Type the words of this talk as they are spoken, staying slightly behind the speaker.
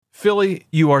Philly,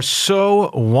 you are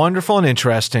so wonderful and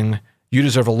interesting. You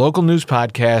deserve a local news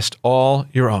podcast all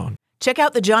your own. Check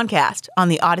out the Johncast on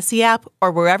the Odyssey app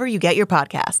or wherever you get your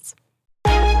podcasts.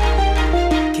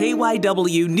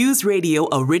 KYW News Radio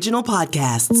original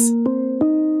podcasts.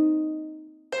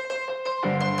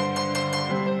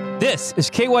 This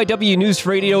is KYW News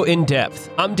Radio In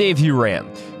Depth. I'm Dave Uram.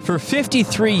 For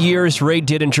 53 years, Ray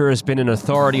Didinger has been an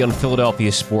authority on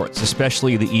Philadelphia sports,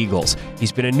 especially the Eagles.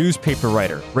 He's been a newspaper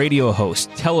writer, radio host,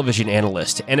 television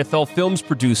analyst, NFL films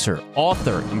producer,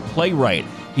 author, and playwright.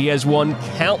 He has won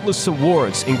countless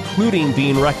awards, including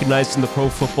being recognized in the Pro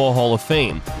Football Hall of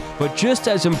Fame. But just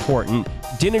as important,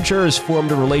 Didinger has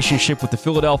formed a relationship with the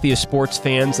Philadelphia sports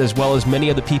fans as well as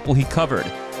many of the people he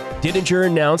covered. Didinger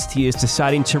announced he is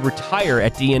deciding to retire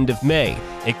at the end of May.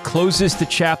 It closes the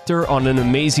chapter on an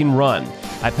amazing run.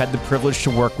 I've had the privilege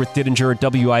to work with Didinger at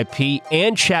WIP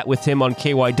and chat with him on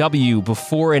KYW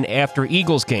before and after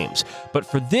Eagles games. But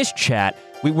for this chat,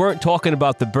 we weren't talking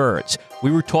about the Birds. We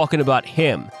were talking about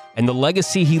him and the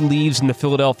legacy he leaves in the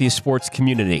Philadelphia sports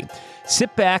community.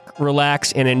 Sit back,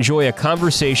 relax, and enjoy a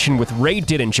conversation with Ray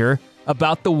Didinger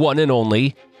about the one and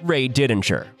only Ray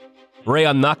Didinger. Ray,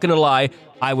 I'm not going to lie,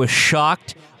 I was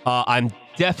shocked. I'm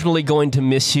definitely going to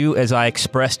miss you, as I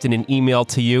expressed in an email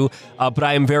to you, but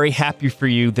I am very happy for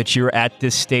you that you're at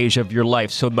this stage of your life.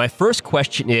 So my first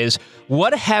question is,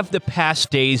 what have the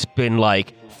past days been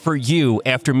like for you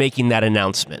after making that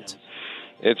announcement?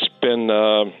 It's been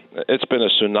a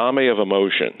tsunami of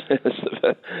emotion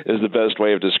is the best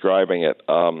way of describing it.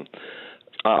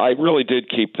 I really did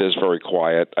keep this very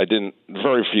quiet.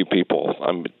 Very few people,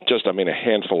 a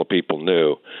handful of people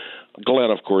knew.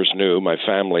 Glenn, of course, knew. My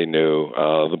family knew.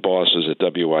 The bosses at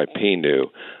WIP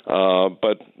knew.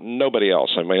 But nobody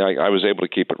else. I was able to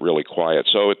keep it really quiet.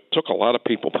 So it took a lot of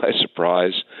people by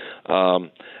surprise.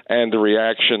 And the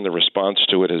reaction, the response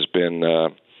to it has been,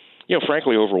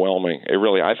 frankly, overwhelming. It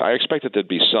really, I expected there'd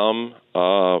be some,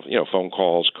 phone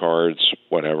calls, cards,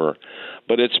 whatever.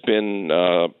 But it's been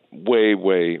way,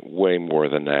 way, way more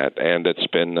than that, and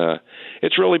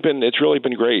it's really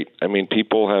been great. I mean,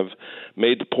 people have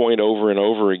made the point over and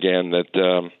over again that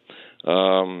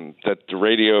that the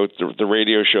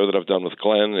radio show that I've done with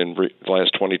Glenn in the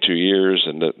last 22 years,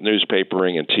 and the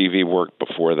newspapering and TV work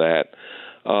before that,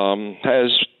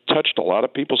 has touched a lot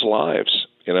of people's lives.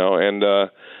 And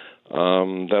that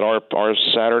our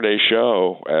Saturday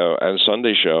show and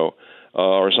Sunday show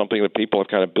are something that people have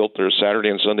kind of built their Saturday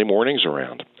and Sunday mornings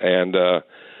around. And,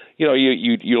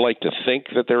 you like to think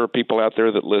that there are people out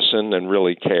there that listen and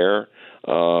really care,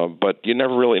 but you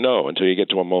never really know until you get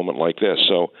to a moment like this.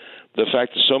 So the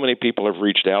fact that so many people have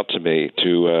reached out to me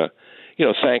to,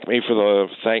 thank me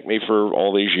for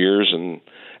all these years and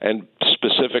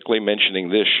specifically mentioning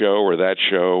this show or that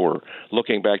show, or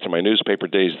looking back to my newspaper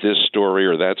days, this story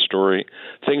or that story,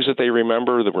 things that they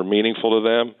remember that were meaningful to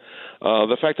them.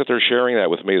 The fact that they're sharing that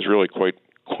with me is really quite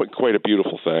a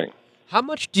beautiful thing. How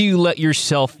much do you let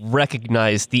yourself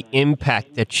recognize the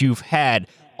impact that you've had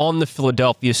on the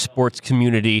Philadelphia sports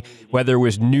community, whether it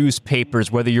was newspapers,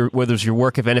 whether it was your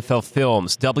work of NFL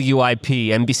Films, WIP,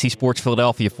 NBC Sports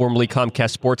Philadelphia, formerly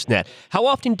Comcast Sportsnet? How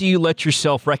often do you let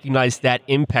yourself recognize that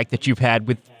impact that you've had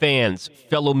with fans,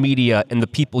 fellow media, and the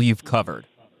people you've covered?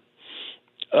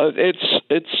 It's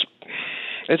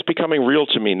becoming real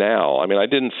to me now. I mean, I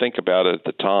didn't think about it at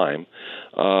the time.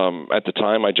 At the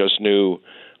time, I just knew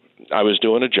I was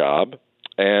doing a job,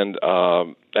 and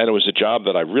it was a job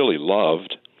that I really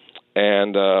loved,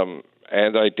 and I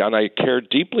cared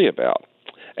deeply about.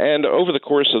 And over the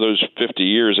course of those 50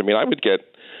 years, I would get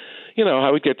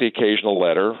the occasional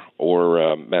letter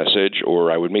or message,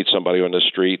 or I would meet somebody on the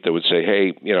street that would say,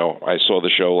 hey, I saw the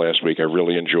show last week. I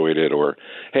really enjoyed it. Or,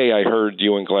 hey, I heard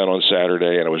you and Glenn on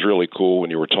Saturday, and it was really cool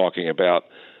when you were talking about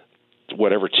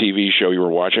whatever TV show you were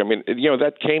watching.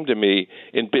 That came to me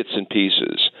in bits and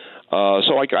pieces.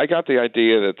 So I got the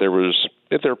idea that there were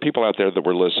people out there that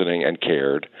were listening and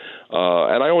cared.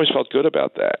 And I always felt good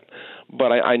about that.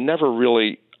 But I never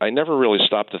really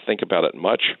stopped to think about it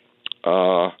much.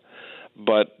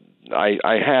 But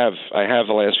I have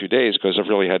the last few days, because I've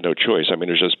really had no choice.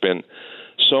 There's just been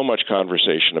so much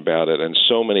conversation about it, and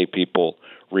so many people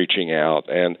reaching out,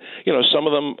 and some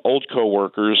of them old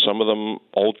coworkers, some of them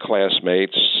old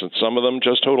classmates, and some of them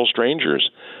just total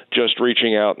strangers, just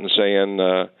reaching out and saying,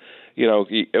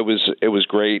 it was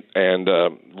great, and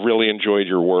really enjoyed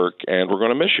your work, and we're going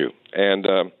to miss you. And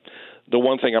the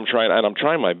one thing I'm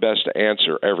trying my best to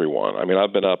answer everyone.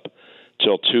 I've been up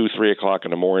till 2, 3 o'clock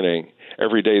in the morning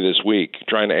every day this week,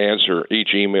 trying to answer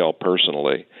each email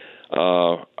personally.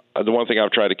 The one thing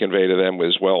I've tried to convey to them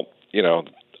is,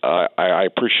 I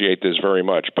appreciate this very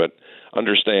much, but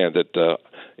understand that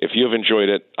if you've enjoyed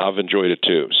it, I've enjoyed it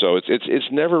too. So it's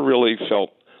never really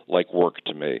felt like work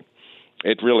to me.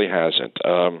 It really hasn't.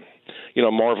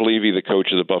 Marv Levy, the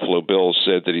coach of the Buffalo Bills,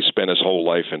 said that he spent his whole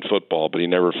life in football, but he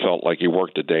never felt like he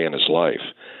worked a day in his life.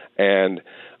 And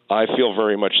I feel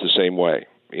very much the same way.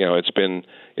 It's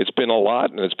been a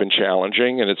lot, and it's been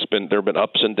challenging, and there have been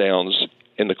ups and downs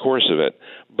in the course of it,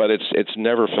 but it's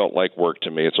never felt like work to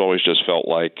me. It's always just felt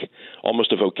like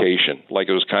almost a vocation, like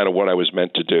it was kind of what I was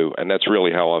meant to do, and that's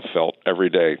really how I've felt every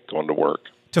day going to work.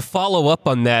 To follow up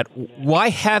on that, why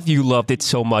have you loved it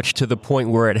so much to the point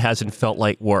where it hasn't felt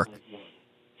like work?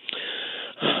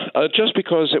 Just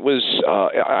because it was,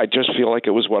 I just feel like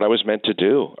it was what I was meant to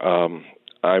do. From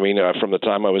the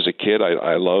time I was a kid,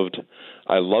 I loved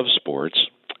sports,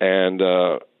 and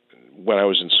when I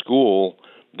was in school,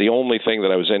 the only thing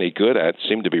that I was any good at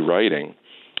seemed to be writing.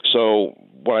 So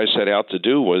what I set out to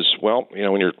do was, when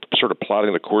you're sort of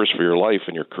plotting the course for your life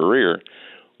and your career,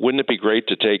 wouldn't it be great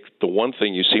to take the one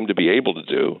thing you seem to be able to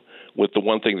do with the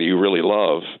one thing that you really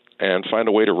love and find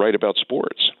a way to write about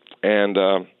sports? And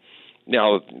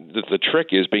now the trick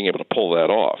is being able to pull that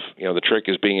off. The trick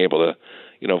is being able to,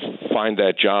 find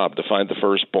that job, to find the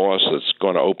first boss that's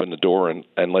going to open the door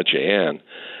and let you in.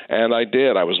 And I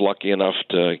did. I was lucky enough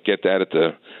to get that at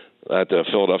the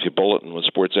Philadelphia Bulletin when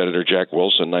sports editor Jack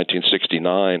Wilson,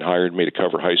 1969, hired me to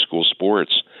cover high school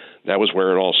sports. That was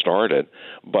where it all started.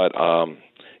 But,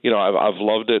 I've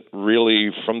loved it really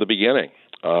from the beginning.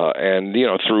 I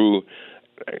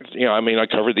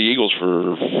covered the Eagles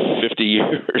for 50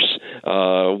 years,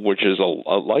 which is a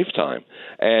lifetime.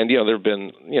 And, there have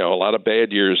been, a lot of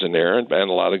bad years in there and a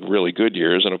lot of really good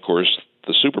years. And, of course,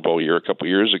 the Super Bowl year a couple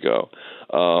years ago.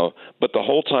 But the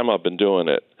whole time I've been doing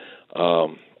it,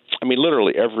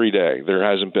 literally every day, there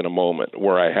hasn't been a moment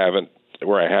where I haven't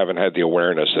had the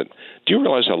awareness that, do you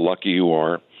realize how lucky you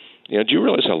are? Do you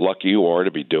realize how lucky you are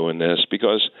to be doing this?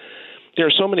 Because there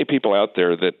are so many people out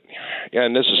there that,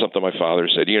 and this is something my father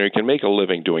said, you can make a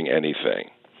living doing anything.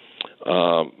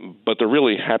 But the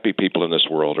really happy people in this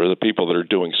world are the people that are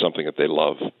doing something that they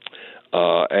love.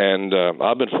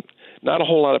 Not a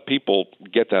whole lot of people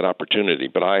get that opportunity,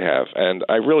 but I have. And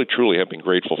I really, truly have been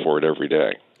grateful for it every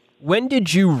day. When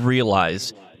did you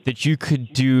realize that you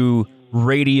could do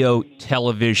radio,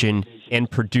 television, and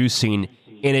producing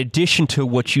in addition to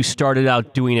what you started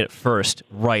out doing at first,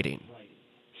 writing?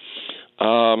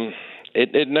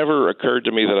 It never occurred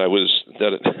to me that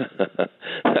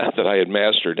that I had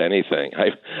mastered anything.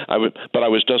 But I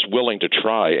was just willing to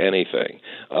try anything.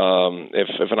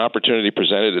 If an opportunity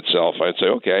presented itself, I'd say,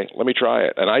 okay, let me try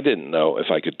it. And I didn't know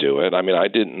if I could do it. I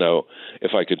didn't know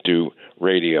if I could do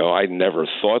radio. I never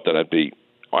thought that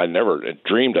I never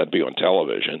dreamed I'd be on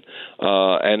television.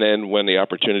 And then when the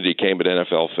opportunity came at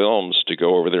NFL Films to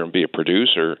go over there and be a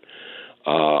producer,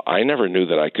 I never knew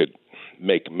that I could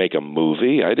make a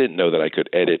movie. I didn't know that I could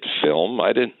edit film.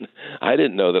 I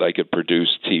didn't know that I could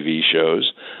produce TV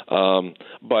shows.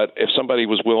 But if somebody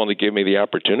was willing to give me the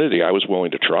opportunity, I was willing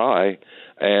to try.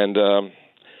 And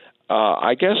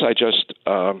I guess I just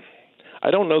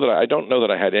I don't know that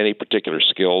I had any particular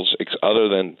skills other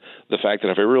than the fact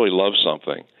that if I really loved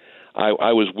something,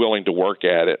 I was willing to work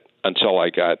at it until I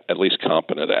got at least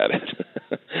competent at it.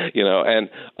 And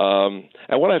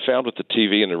what I found with the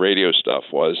TV and the radio stuff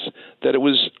was that it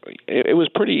was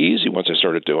pretty easy once I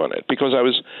started doing it, because I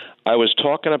was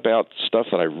talking about stuff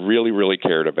that I really, really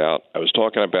cared about. I was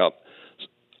talking about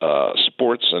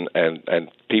sports and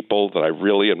people that I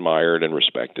really admired and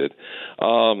respected.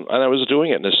 And I was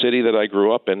doing it in a city that I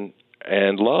grew up in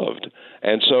and loved.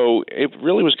 And so it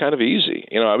really was kind of easy.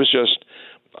 I was just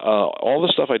all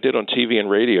the stuff I did on TV and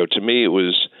radio, to me, it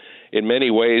was in many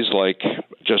ways like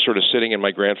just sort of sitting in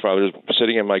my grandfather's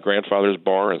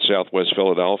bar in Southwest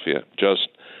Philadelphia, just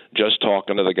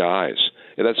talking to the guys.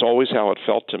 And that's always how it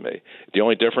felt to me. The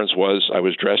only difference was I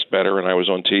was dressed better and I was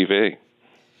on TV.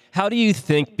 How do you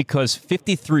think, because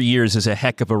 53 years is a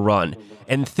heck of a run,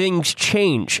 and things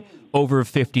change over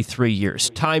 53 years,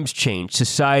 times change,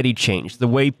 society changed, the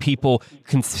way people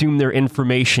consume their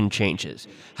information changes.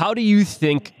 How do you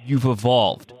think you've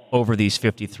evolved over these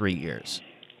 53 years?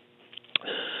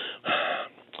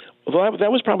 Well,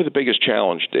 that was probably the biggest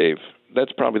challenge, Dave.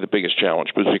 That's probably the biggest challenge,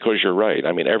 because you're right.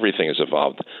 Everything has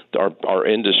evolved. Our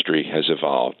industry has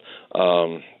evolved.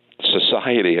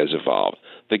 Society has evolved.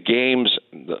 The games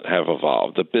have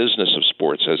evolved. The business of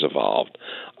sports has evolved.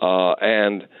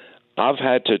 And I've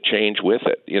had to change with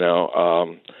it,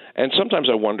 and sometimes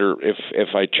I wonder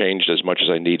if I changed as much as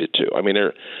I needed to.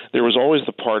 There was always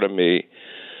the part of me,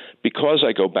 because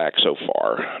I go back so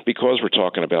far, because we're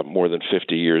talking about more than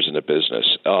 50 years in the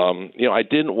business, I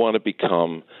didn't want to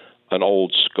become an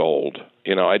old scold.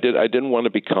 I didn't want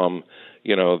to become,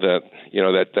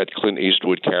 that Clint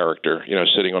Eastwood character,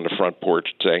 sitting on the front porch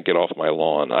saying, "Get off my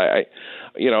lawn."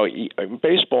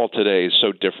 Baseball today is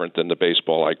so different than the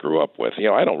baseball I grew up with.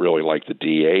 I don't really like the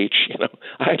DH.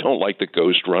 I don't like the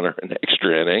ghost runner in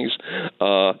extra innings.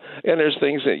 And there's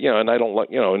things that, and I don't like,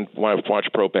 and when I watch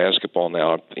pro basketball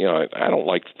now, I don't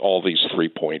like all these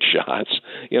 3-point shots.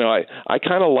 I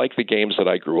kind of like the games that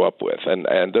I grew up with,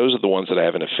 and those are the ones that I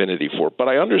have an affinity for. But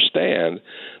I understand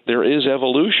there is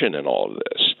evolution in all of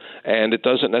this, and it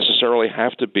doesn't necessarily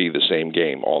have to be the same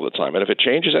game all the time. And if it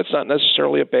changes, that's not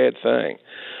necessarily a bad thing.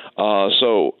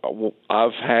 So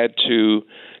I've had to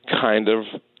kind of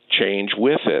change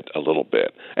with it a little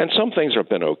bit. And some things have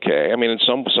been okay. I mean, and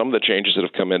some of the changes that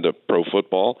have come into pro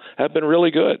football have been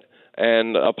really good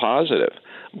and positive.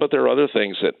 But there are other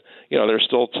things that, there's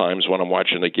still times when I'm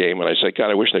watching a game and I say,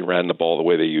 God, I wish they ran the ball the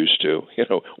way they used to.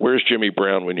 Where's Jimmy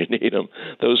Brown when you need him?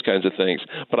 Those kinds of things.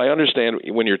 But I understand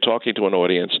when you're talking to an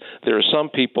audience, there are some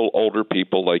people, older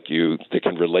people like you, that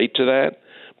can relate to that.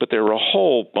 But there are a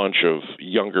whole bunch of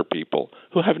younger people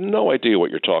who have no idea what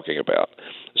you're talking about.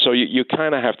 So you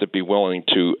kind of have to be willing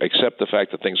to accept the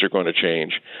fact that things are going to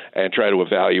change and try to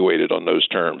evaluate it on those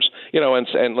terms.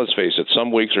 And let's face it,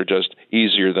 some weeks are just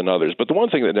easier than others. But the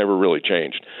one thing that never really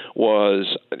changed was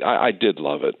I did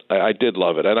love it. I did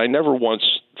love it. And I never once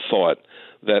thought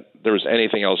that there was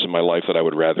anything else in my life that I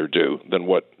would rather do than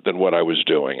what I was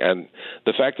doing. And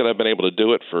the fact that I've been able to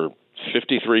do it for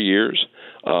 53 years,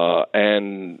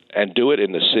 and do it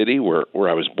in the city where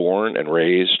I was born and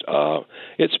raised.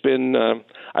 It's been,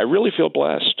 I really feel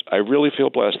blessed. I really feel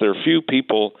blessed. There are few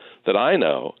people that I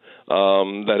know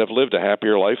that have lived a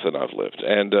happier life than I've lived.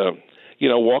 And,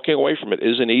 walking away from it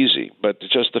isn't easy, but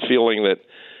just the feeling that,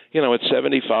 at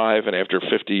 75 and after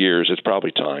 50 years, it's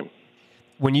probably time.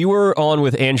 When you were on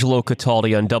with Angelo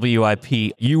Cataldi on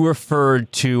WIP, you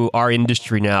referred to our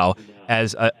industry now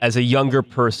as a younger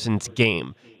person's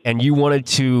game. And you wanted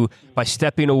to, by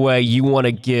stepping away, you want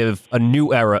to give a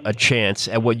new era a chance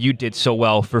at what you did so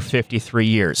well for 53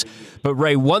 years. But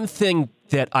Ray, one thing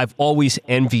that I've always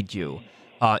envied you,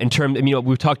 in terms,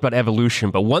 we've talked about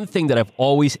evolution, but one thing that I've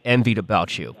always envied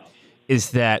about you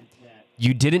is that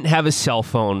you didn't have a cell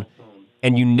phone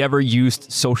and you never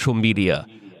used social media,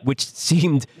 which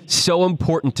seemed so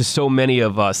important to so many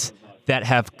of us that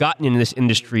have gotten in this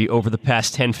industry over the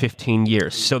past 10, 15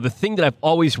 years. So the thing that I've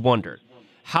always wondered,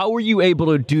 how were you able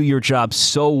to do your job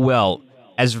so well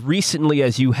as recently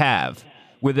as you have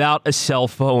without a cell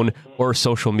phone or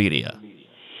social media?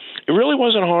 It really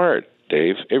wasn't hard,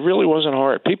 Dave. It really wasn't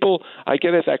hard. I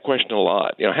get at that question a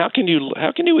lot. How can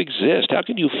you exist? How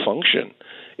can you function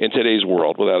in today's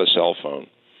world without a cell phone?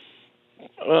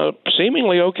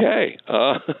 Seemingly okay.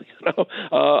 Look,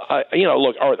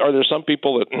 are there some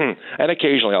people that, and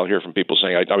occasionally I'll hear from people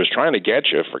saying, I was trying to get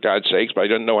you, for God's sakes, but I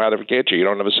didn't know how to get you. You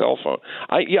don't have a cell phone.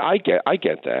 I get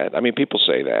that. I mean, people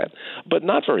say that, but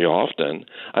not very often.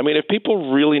 I mean, if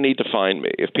people really need to find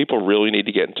me, if people really need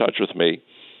to get in touch with me,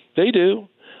 they do.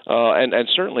 And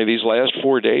certainly these last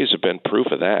 4 days have been proof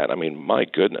of that. I mean, my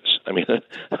goodness.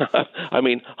 I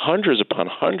mean, hundreds upon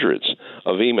hundreds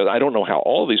of emails. I don't know how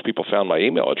all of these people found my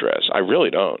email address. I really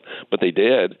don't, but they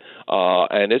did.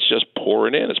 And it's just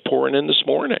pouring in. It's pouring in this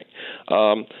morning.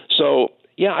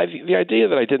 The idea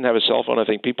that I didn't have a cell phone, I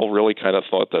think people really kind of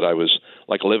thought that I was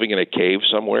like living in a cave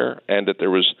somewhere and that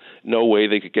there was no way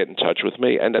they could get in touch with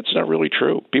me. And that's not really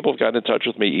true. People have gotten in touch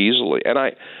with me easily. And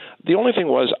the only thing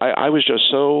was I was just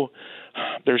so,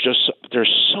 there's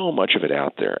so much of it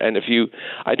out there. And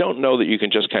I don't know that you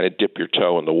can just kind of dip your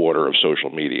toe in the water of social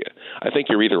media. I think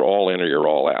you're either all in or you're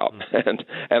all out. And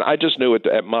I just knew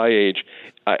at my age,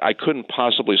 I couldn't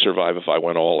possibly survive if I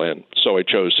went all in. So I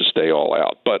chose to stay all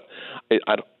out. But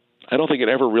I don't think it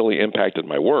ever really impacted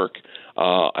my work.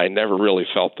 I never really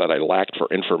felt that I lacked for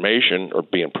information or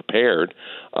being prepared.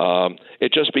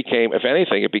 It just became, if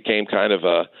anything, it became kind of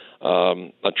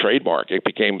a trademark. It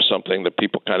became something that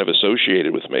people kind of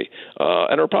associated with me.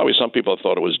 And there were probably some people that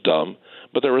thought it was dumb,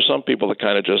 but there were some people that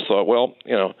kind of just thought, well,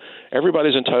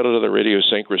 everybody's entitled to their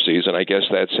idiosyncrasies, and I guess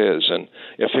that's his. And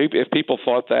if people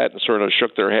thought that and sort of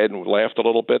shook their head and laughed a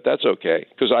little bit, that's okay,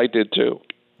 because I did too.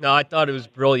 No, I thought it was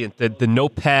brilliant. The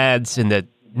notepads and the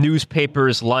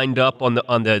newspapers lined up on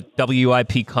the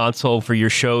WIP console for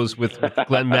your shows with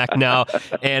Glenn Mack now,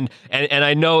 and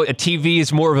I know a TV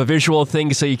is more of a visual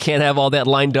thing, so you can't have all that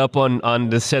lined up on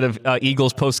the set of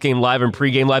Eagles postgame live and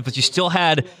pregame live, but you still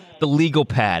had the legal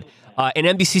pad. And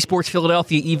NBC Sports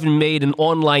Philadelphia even made an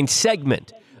online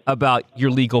segment about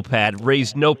your legal pad,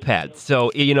 Ray's notepad.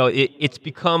 So, it's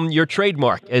become your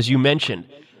trademark, as you mentioned,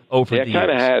 over the years.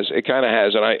 It kind of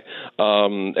has.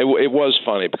 And it was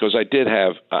funny because I did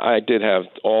have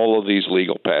all of these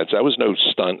legal pads. That was no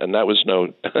stunt, and that was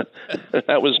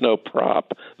no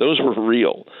prop. Those were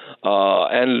real.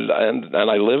 And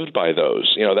I lived by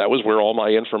those. That was where all my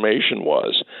information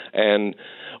was. And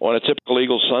on a typical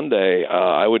Eagles Sunday,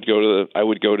 I would go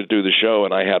to do the show,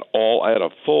 and I had a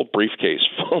full briefcase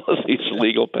full of these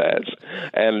legal pads.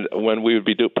 And when we would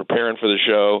be preparing for the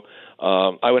show,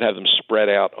 I would have them spread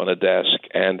out on a desk.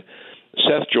 And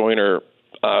Seth Joyner,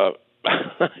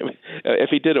 if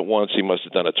he did it once, he must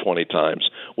have done it 20 times.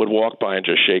 Would walk by and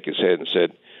just shake his head and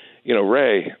said,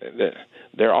 Ray,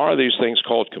 there are these things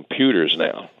called computers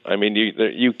now. I mean,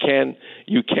 you can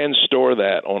store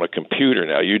that on a computer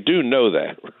now. You do know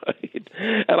that, right?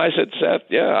 And I said, Seth,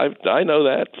 yeah, I know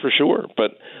that for sure.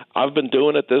 But I've been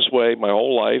doing it this way my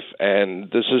whole life,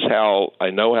 and this is how I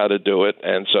know how to do it.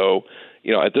 And so,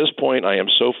 at this point, I am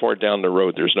so far down the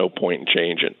road, there's no point in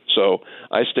changing. So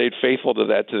I stayed faithful to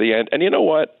that to the end. And you know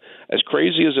what? As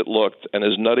crazy as it looked and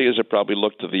as nutty as it probably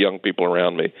looked to the young people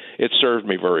around me, it served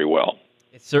me very well.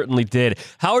 It certainly did.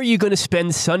 How are you going to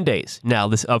spend Sundays now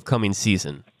this upcoming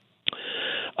season?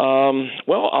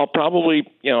 Well, I'll probably,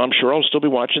 I'm sure I'll still be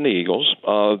watching the Eagles.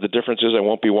 The difference is I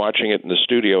won't be watching it in the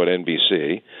studio at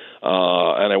NBC,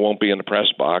 and I won't be in the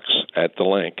press box at the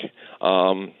Link.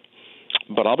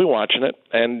 But I'll be watching it,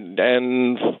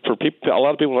 and for people, a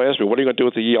lot of people ask me, what are you going to do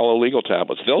with the yellow legal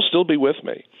tablets? They'll still be with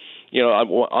me. I'm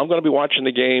going to be watching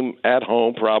the game at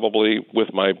home, probably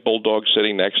with my bulldog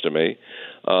sitting next to me,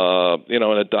 and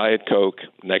a Diet Coke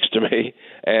next to me.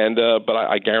 And but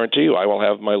I guarantee you, I will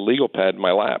have my legal pad in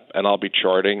my lap, and I'll be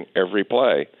charting every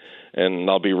play, and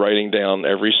I'll be writing down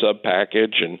every sub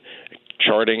package and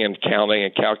charting and counting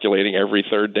and calculating every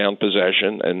third down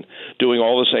possession and doing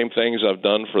all the same things I've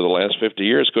done for the last 50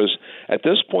 years. Because at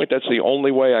this point, that's the only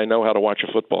way I know how to watch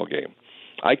a football game.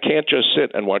 I can't just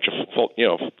sit and watch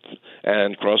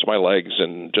and cross my legs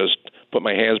and just put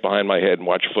my hands behind my head and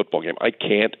watch a football game. I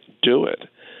can't do it.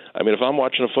 I mean, if I'm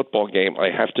watching a football game, I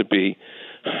have to be,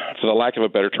 for the lack of a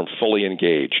better term, fully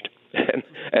engaged.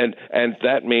 And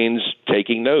that means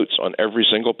taking notes on every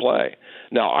single play.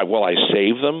 Now, will I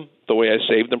save them the way I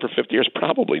saved them for 50 years?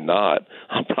 Probably not.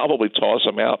 I'll probably toss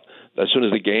them out as soon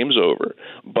as the game's over.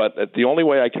 But the only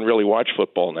way I can really watch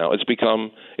football now, it's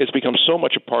become so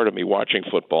much a part of me watching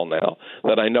football now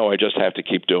that I know I just have to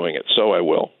keep doing it. So I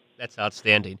will. That's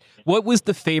outstanding. What was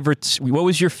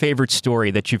your favorite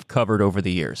story that you've covered over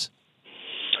the years?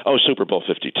 Oh, Super Bowl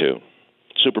 52.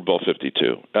 Super Bowl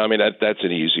 52. I mean, that's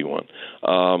an easy one.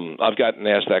 I've gotten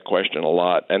asked that question a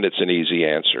lot, and it's an easy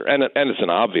answer. And it's an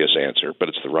obvious answer, but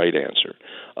it's the right answer.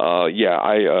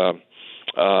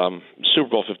 Super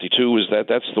Bowl 52 was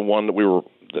that's the one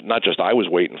that not just I was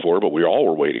waiting for, but we all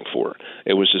were waiting for.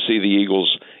 It was to see the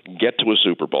Eagles get to a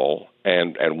Super Bowl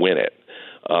and win it.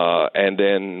 And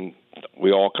then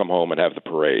we all come home and have the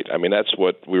parade. I mean, that's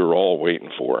what we were all waiting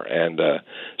for. And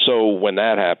so when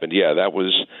that happened, that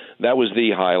was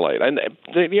the highlight. And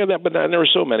but there were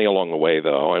so many along the way,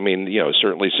 though. I mean,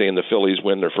 certainly seeing the Phillies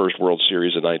win their first World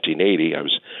Series in 1980. I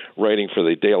was writing for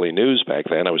the Daily News back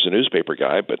then. I was a newspaper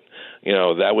guy, but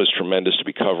that was tremendous to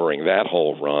be covering that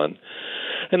whole run.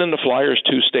 And then the Flyers'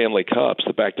 2 Stanley Cups,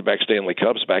 the back-to-back Stanley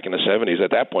Cups back in the 70s.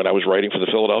 At that point, I was writing for the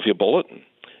Philadelphia Bulletin.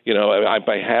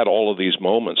 I had all of these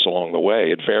moments along the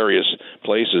way at various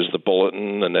places, the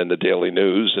Bulletin and then the Daily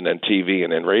News and then TV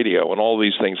and then radio, and all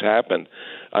these things happened.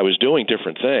 I was doing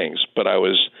different things, but I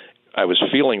was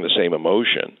feeling the same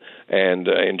emotion and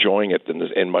enjoying it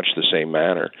in much the same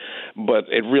manner. But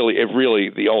it really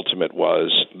the ultimate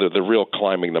was the real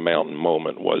climbing the mountain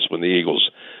moment was when the Eagles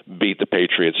beat the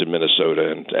Patriots in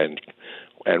Minnesota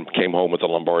and came home with the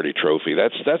Lombardi Trophy.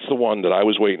 That's the one that I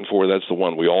was waiting for. That's the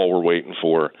one we all were waiting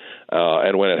for.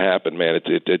 And when it happened, man,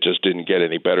 it just didn't get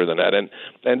any better than that.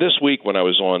 And this week when I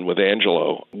was on with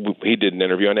Angelo, he did an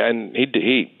interview, and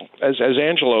he as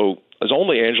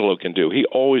only Angelo can do, he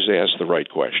always asks the right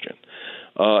question.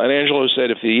 And Angelo said,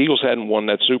 if the Eagles hadn't won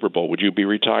that Super Bowl, would you be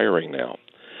retiring now?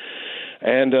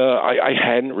 And I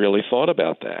hadn't really thought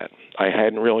about that. I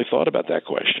hadn't really thought about that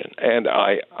question. And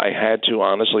I had to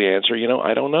honestly answer,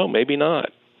 I don't know, maybe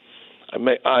not.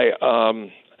 But I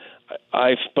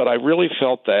really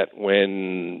felt that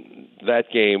when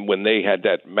they had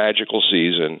that magical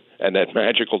season and that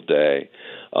magical day,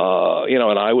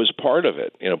 and I was part of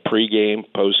it, pre-game,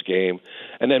 post-game,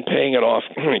 and then paying it off,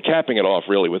 capping it off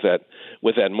really with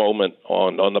that moment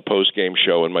on the post-game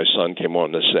show, and my son came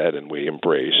on the set and we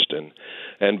embraced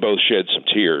and both shed some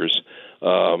tears.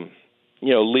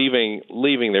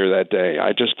 leaving there that day,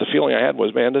 the feeling I had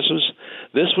was, man, this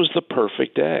was the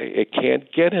perfect day. It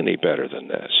can't get any better than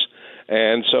this.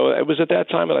 And so it was at that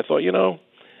time that I thought,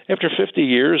 after 50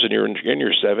 years and you're in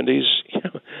your 70s,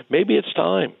 maybe it's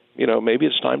time. Maybe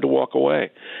it's time to walk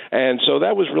away. And so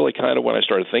that was really kind of when I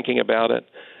started thinking about it.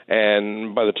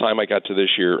 And by the time I got to this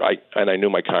year, I knew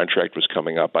my contract was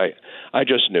coming up. I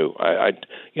just knew.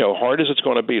 Hard as it's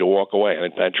going to be to walk away,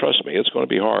 and trust me, it's going to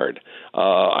be hard.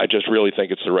 I just really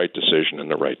think it's the right decision and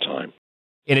the right time.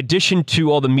 In addition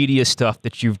to all the media stuff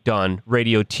that you've done,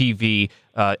 radio, TV,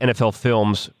 NFL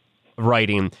films,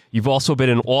 writing, you've also been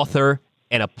an author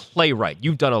and a playwright.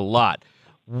 You've done a lot.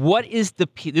 What is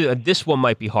this one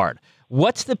might be hard.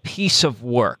 What's the piece of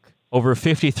work over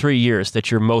 53 years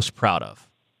that you're most proud of?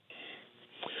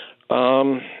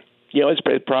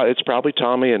 It's probably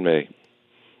Tommy and Me.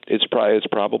 It's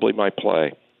probably my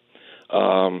play.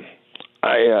 I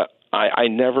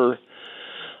never,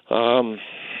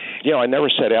 I never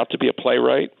set out to be a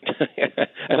playwright,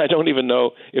 and I don't even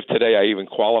know if today I even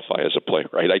qualify as a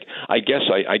playwright. I guess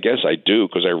I do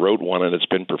because I wrote one and it's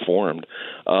been performed.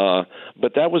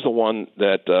 But that was the one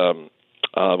that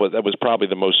was probably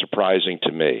the most surprising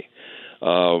to me.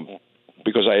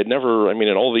 Because I had never,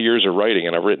 in all the years of writing,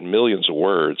 and I've written millions of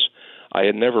words, I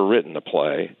had never written a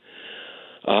play.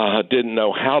 Didn't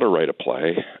know how to write a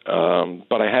play,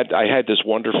 but I had this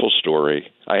wonderful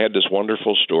story. I had this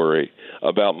wonderful story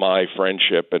about my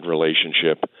friendship and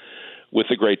relationship with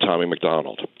the great Tommy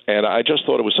McDonald, and I just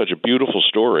thought it was such a beautiful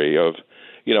story of,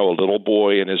 a little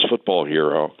boy and his football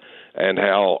hero, and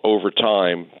how over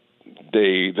time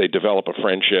they develop a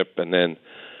friendship, and then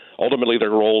ultimately their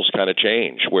roles kind of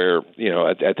change where,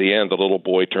 at the end, the little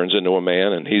boy turns into a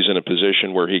man and he's in a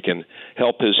position where he can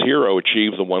help his hero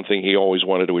achieve the one thing he always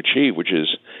wanted to achieve, which is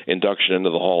induction into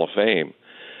the Hall of Fame.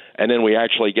 And then we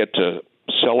actually get to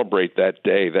celebrate that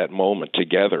day, that moment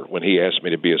together when he asked me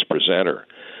to be his presenter.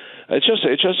 It's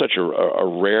just such a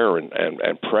rare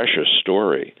and precious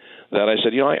story that I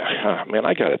said,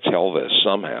 I got to tell this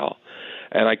somehow.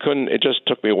 And I couldn't. It just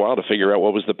took me a while to figure out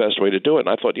what was the best way to do it. And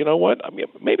I thought,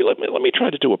 maybe let me try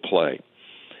to do a play.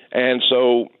 And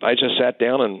so I just sat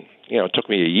down, and it took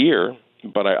me a year,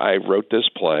 but I wrote this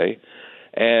play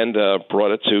and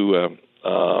brought it to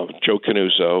Joe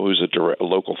Canuso, who's a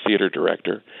local theater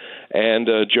director. And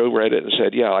Joe read it and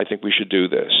said, "Yeah, I think we should do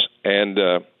this."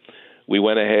 And we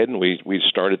went ahead and we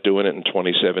started doing it in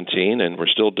 2017, and we're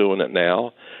still doing it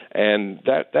now. And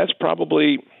that's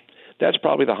probably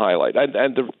the highlight.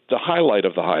 And the highlight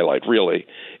of the highlight really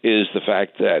is the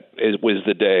fact that it was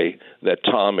the day that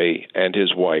Tommy and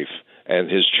his wife and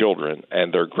his children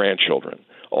and their grandchildren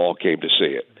all came to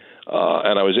see it.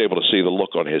 And I was able to see the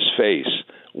look on his face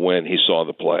when he saw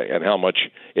the play and how much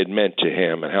it meant to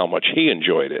him and how much he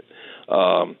enjoyed it.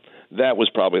 That was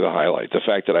probably the highlight, the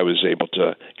fact that I was able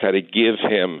to kind of give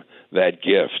him that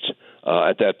gift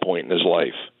at that point in his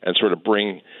life and sort of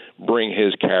bring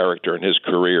his character and his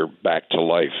career back to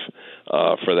life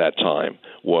for that time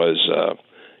was,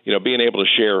 being able to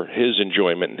share his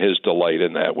enjoyment and his delight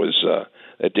in that was,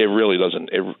 it really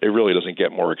doesn't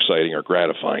get more exciting or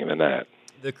gratifying than that.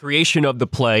 The creation of the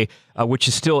play, which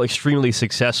is still extremely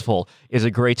successful, is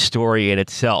a great story in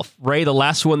itself. Ray, the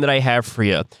last one that I have for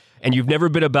you, and you've never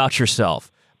been about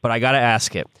yourself, but I got to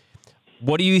ask it.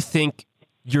 What do you think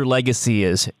your legacy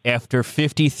is after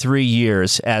 53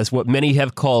 years as what many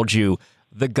have called you,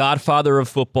 the godfather of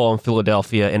football in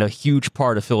Philadelphia and a huge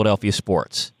part of Philadelphia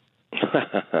sports?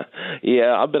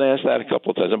 Yeah, I've been asked that a couple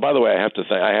of times. And by the way, I have to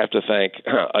thank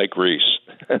Ike Reese.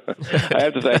 I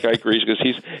have to thank Ike Reese because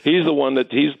he's the one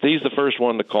he's the first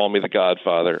one to call me the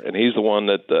Godfather, and he's the one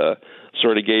that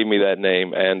sort of gave me that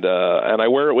name, and I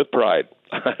wear it with pride.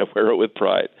 I wear it with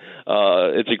pride.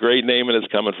 It's a great name, and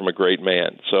it's coming from a great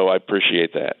man. So I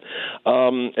appreciate that.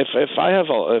 If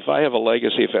I have a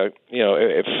legacy,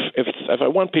 if I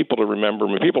want people to remember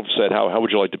me, people have said, how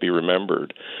would you like to be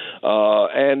remembered?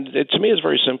 And to me, it's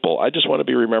very simple. I just want to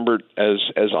be remembered as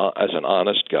an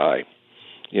honest guy.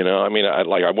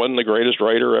 I wasn't the greatest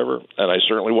writer ever, and I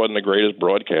certainly wasn't the greatest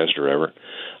broadcaster ever.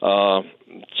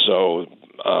 So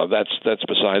that's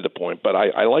beside the point. But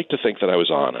I like to think that I was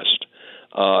honest.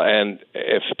 And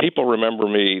if people remember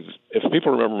me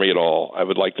at all, I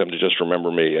would like them to just remember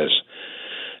me as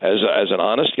an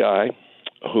honest guy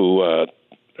who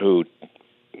was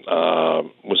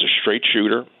a straight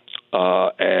shooter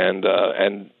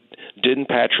and didn't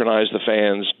patronize the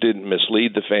fans, didn't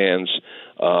mislead the fans,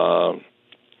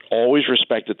 always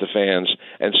respected the fans,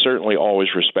 and certainly always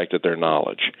respected their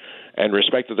knowledge, and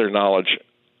respected their knowledge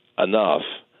enough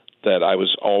that I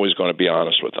was always going to be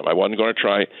honest with them. I wasn't going to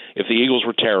try. If the Eagles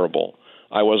were terrible,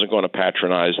 I wasn't going to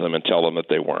patronize them and tell them that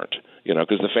they weren't,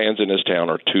 because the fans in this town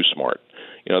are too smart.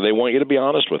 They want you to be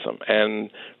honest with them. And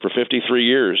for 53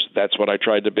 years, that's what I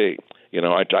tried to be.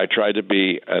 I tried to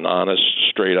be an honest,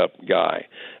 straight-up guy.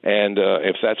 And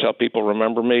if that's how people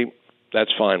remember me,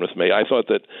 that's fine with me. I thought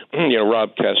that,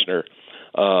 Rob Kessner,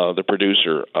 the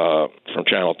producer from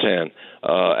Channel 10,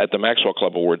 at the Maxwell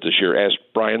Club Awards this year, asked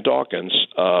Brian Dawkins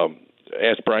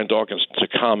to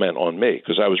comment on me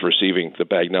because I was receiving the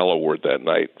Bagnell Award that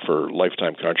night for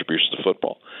lifetime contributions to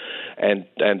football. And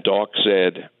Doc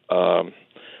said,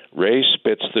 Ray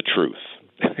spits the truth,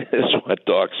 is what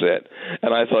Doc said.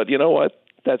 And I thought, you know what?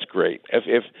 That's great.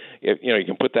 If you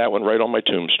can put that one right on my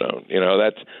tombstone.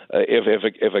 That's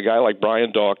if a guy like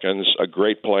Brian Dawkins, a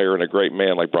great player and a great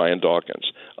man like Brian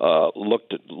Dawkins,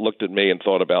 looked at me and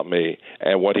thought about me,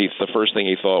 and the first thing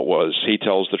he thought was he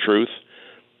tells the truth.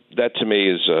 That to me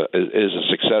is a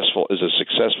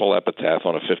successful epitaph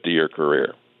on a 50-year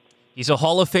career. He's a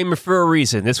Hall of Famer for a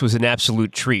reason. This was an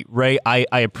absolute treat. Ray, I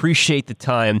appreciate the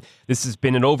time. This has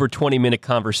been an over 20-minute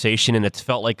conversation, and it's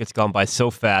felt like it's gone by so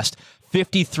fast.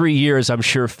 53 years, I'm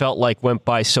sure, felt like went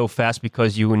by so fast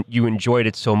because you enjoyed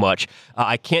it so much.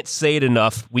 I can't say it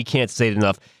enough. We can't say it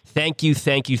enough. Thank you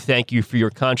for your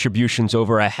contributions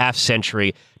over a half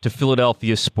century to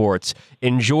Philadelphia sports.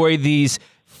 Enjoy these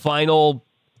final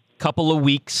couple of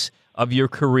weeks of your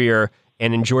career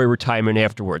and enjoy retirement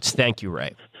afterwards. Thank you,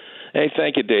 Ray. Hey,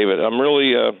 thank you, David. I'm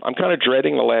kind of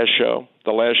dreading the last show.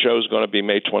 The last show is going to be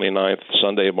May 29th,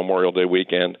 Sunday of Memorial Day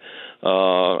weekend.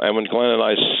 And when Glenn and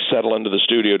I settle into the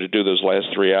studio to do those last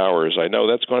 3 hours, I know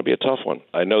that's going to be a tough one.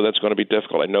 I know that's going to be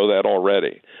difficult. I know that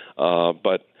already.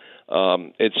 But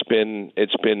it's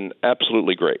been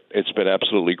absolutely great. It's been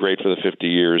absolutely great for the 50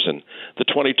 years, and the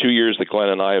 22 years that Glenn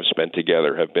and I have spent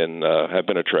together have been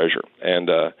a treasure. And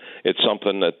it's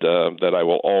something that I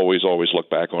will always look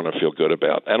back on and feel good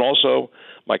about. And also,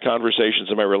 my conversations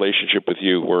and my relationship with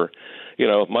you were,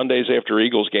 Mondays after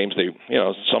Eagles games.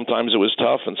 Sometimes it was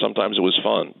tough and sometimes it was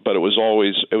fun, but it was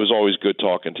always good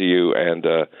talking to you. And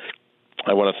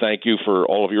I want to thank you for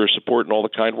all of your support and all the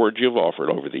kind words you've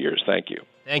offered over the years. Thank you.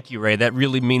 Thank you, Ray. That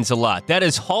really means a lot. That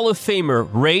is Hall of Famer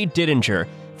Ray Didinger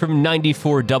from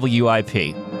 94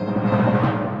 WIP.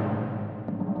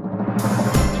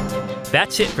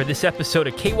 That's it for this episode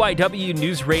of KYW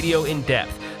News Radio In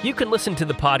Depth. You can listen to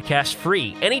the podcast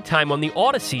free anytime on the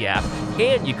Odyssey app,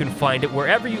 and you can find it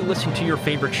wherever you listen to your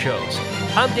favorite shows.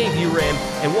 I'm Dave Uram,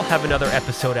 and we'll have another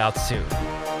episode out soon.